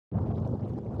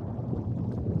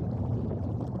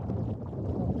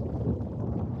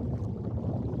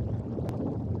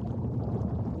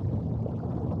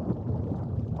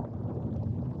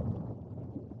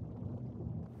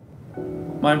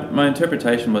My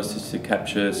interpretation was just to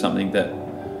capture something that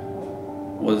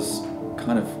was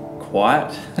kind of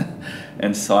quiet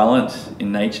and silent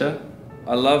in nature.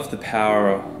 I love the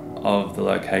power of the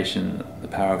location, the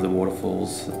power of the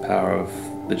waterfalls, the power of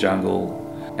the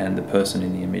jungle and the person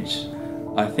in the image.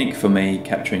 I think for me,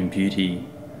 capturing beauty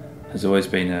has always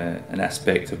been an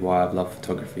aspect of why I've loved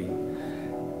photography.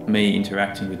 Me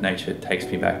interacting with nature takes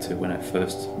me back to when I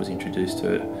first was introduced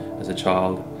to it as a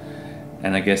child,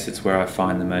 and I guess it's where I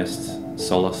find the most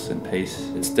solace and peace.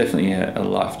 It's definitely a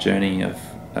life journey of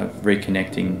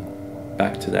reconnecting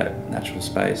back to that natural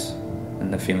space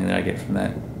and the feeling that I get from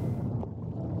that.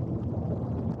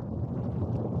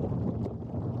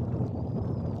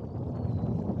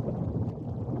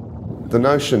 The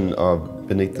notion of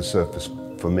beneath the surface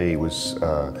for me was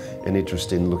an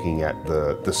interest in looking at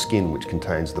the skin which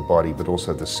contains the body, but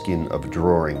also the skin of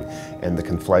drawing, and the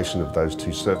conflation of those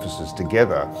two surfaces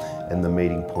together, and the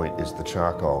meeting point is the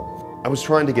charcoal. I was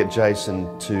trying to get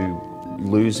Jason to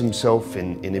lose himself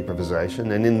in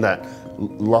improvisation, and in that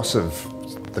loss of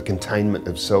the containment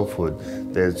of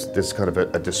selfhood, there's kind of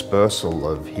a dispersal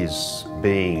of his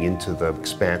being into the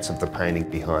expanse of the painting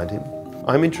behind him.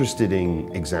 I'm interested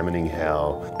in examining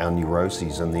how our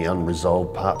neuroses and the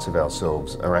unresolved parts of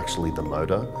ourselves are actually the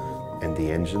motor and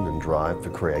the engine and drive for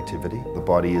creativity. The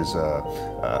body is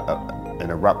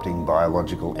an erupting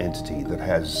biological entity that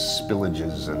has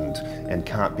spillages and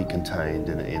can't be contained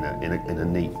in a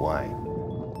neat way.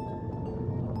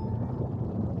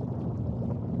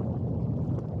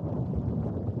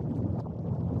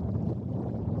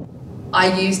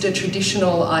 I used a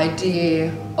traditional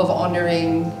idea of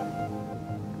honouring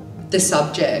the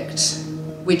subject,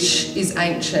 which is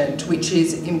ancient, which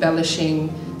is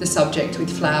embellishing the subject with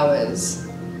flowers,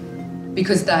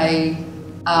 because they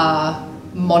are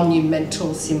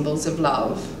monumental symbols of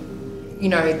love. You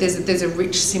know, there's a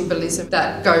rich symbolism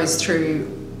that goes through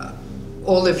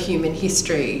all of human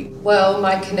history. Well,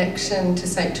 my connection to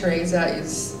Saint Teresa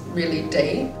is really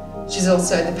deep. She's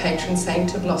also the patron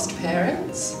saint of lost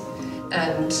parents,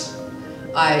 and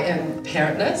I am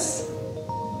parentless.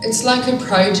 It's like a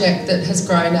project that has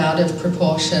grown out of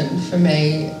proportion for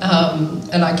me,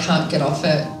 and I can't get off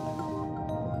it.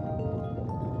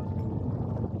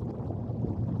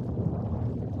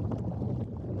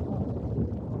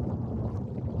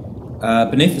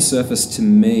 Beneath the surface, to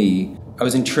me, I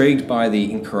was intrigued by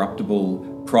the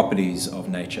incorruptible properties of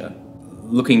nature,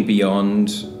 looking beyond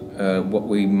what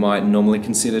we might normally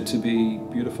consider to be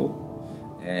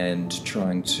beautiful, and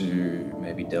trying to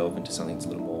maybe delve into something that's a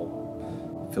little more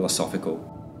philosophical.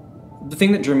 The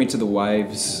thing that drew me to the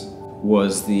waves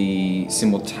was the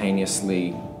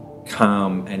simultaneously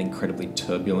calm and incredibly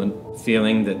turbulent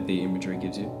feeling that the imagery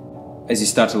gives you. As you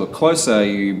start to look closer,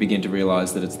 you begin to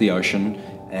realise that it's the ocean,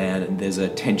 and there's a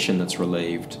tension that's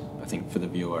relieved, I think, for the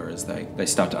viewer as they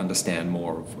start to understand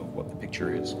more of what the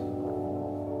picture is.